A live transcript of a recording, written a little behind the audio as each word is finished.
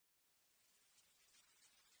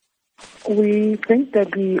We think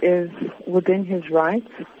that he is within his rights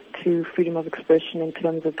to freedom of expression in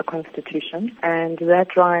terms of the Constitution, and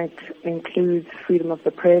that right includes freedom of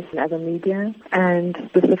the press and other media, and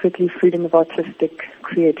specifically freedom of artistic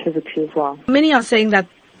creativity as well. Many are saying that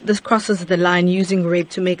this crosses the line using rape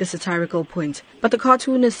to make a satirical point, but the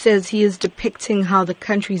cartoonist says he is depicting how the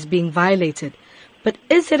country is being violated. But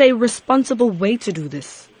is it a responsible way to do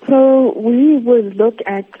this? So we would look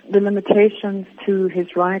at the limitations to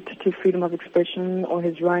his right to freedom of expression or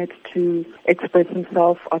his right to express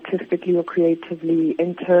himself artistically or creatively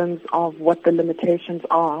in terms of what the limitations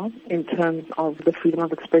are in terms of the freedom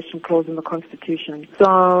of expression clause in the Constitution.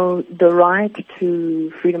 So the right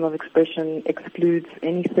to freedom of expression excludes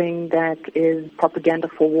anything that is propaganda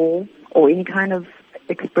for war or any kind of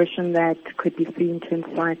expression that could be seen to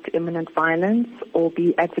incite imminent violence or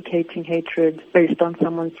be advocating hatred based on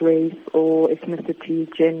someone's race or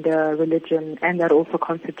ethnicity, gender, religion, and that also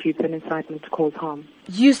constitutes an incitement to cause harm.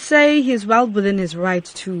 You say he's well within his right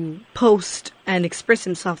to post and express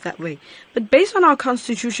himself that way. But based on our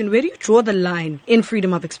Constitution, where do you draw the line in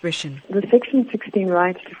freedom of expression? The Section 16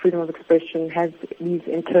 right to freedom of expression has these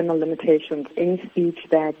internal limitations. Any speech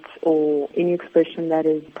that or any expression that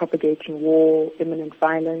is propagating war, imminent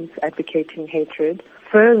violence, advocating hatred.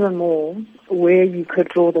 Furthermore, where you could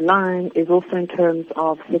draw the line is also in terms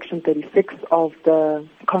of Section 36 of the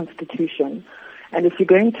Constitution. And if you're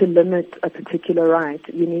going to limit a particular right,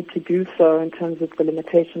 you need to do so in terms of the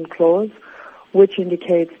limitation clause, which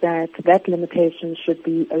indicates that that limitation should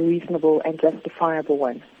be a reasonable and justifiable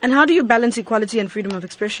one. And how do you balance equality and freedom of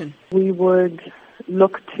expression? We would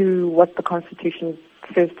look to what the Constitution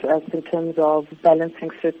says to us in terms of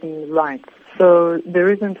balancing certain rights. So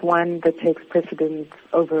there isn't one that takes precedence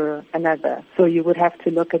over another. So you would have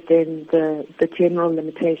to look at then the general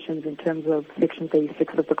limitations in terms of Section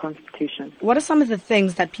 36 of the Constitution. What are some of the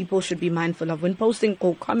things that people should be mindful of when posting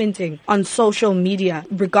or commenting on social media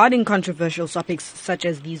regarding controversial topics such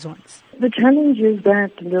as these ones? The challenge is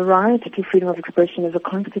that the right to freedom of expression is a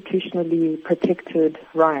constitutionally protected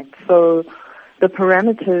right. So the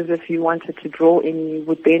parameters, if you wanted to draw any,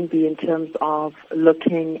 would then be in terms of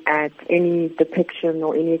looking at any depiction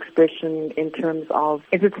or any expression in terms of,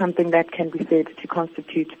 is it something that can be said to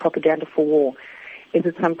constitute propaganda for war? Is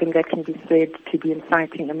it something that can be said to be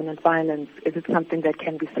inciting imminent violence? Is it something that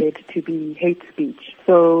can be said to be hate speech?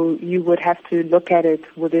 So you would have to look at it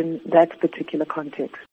within that particular context.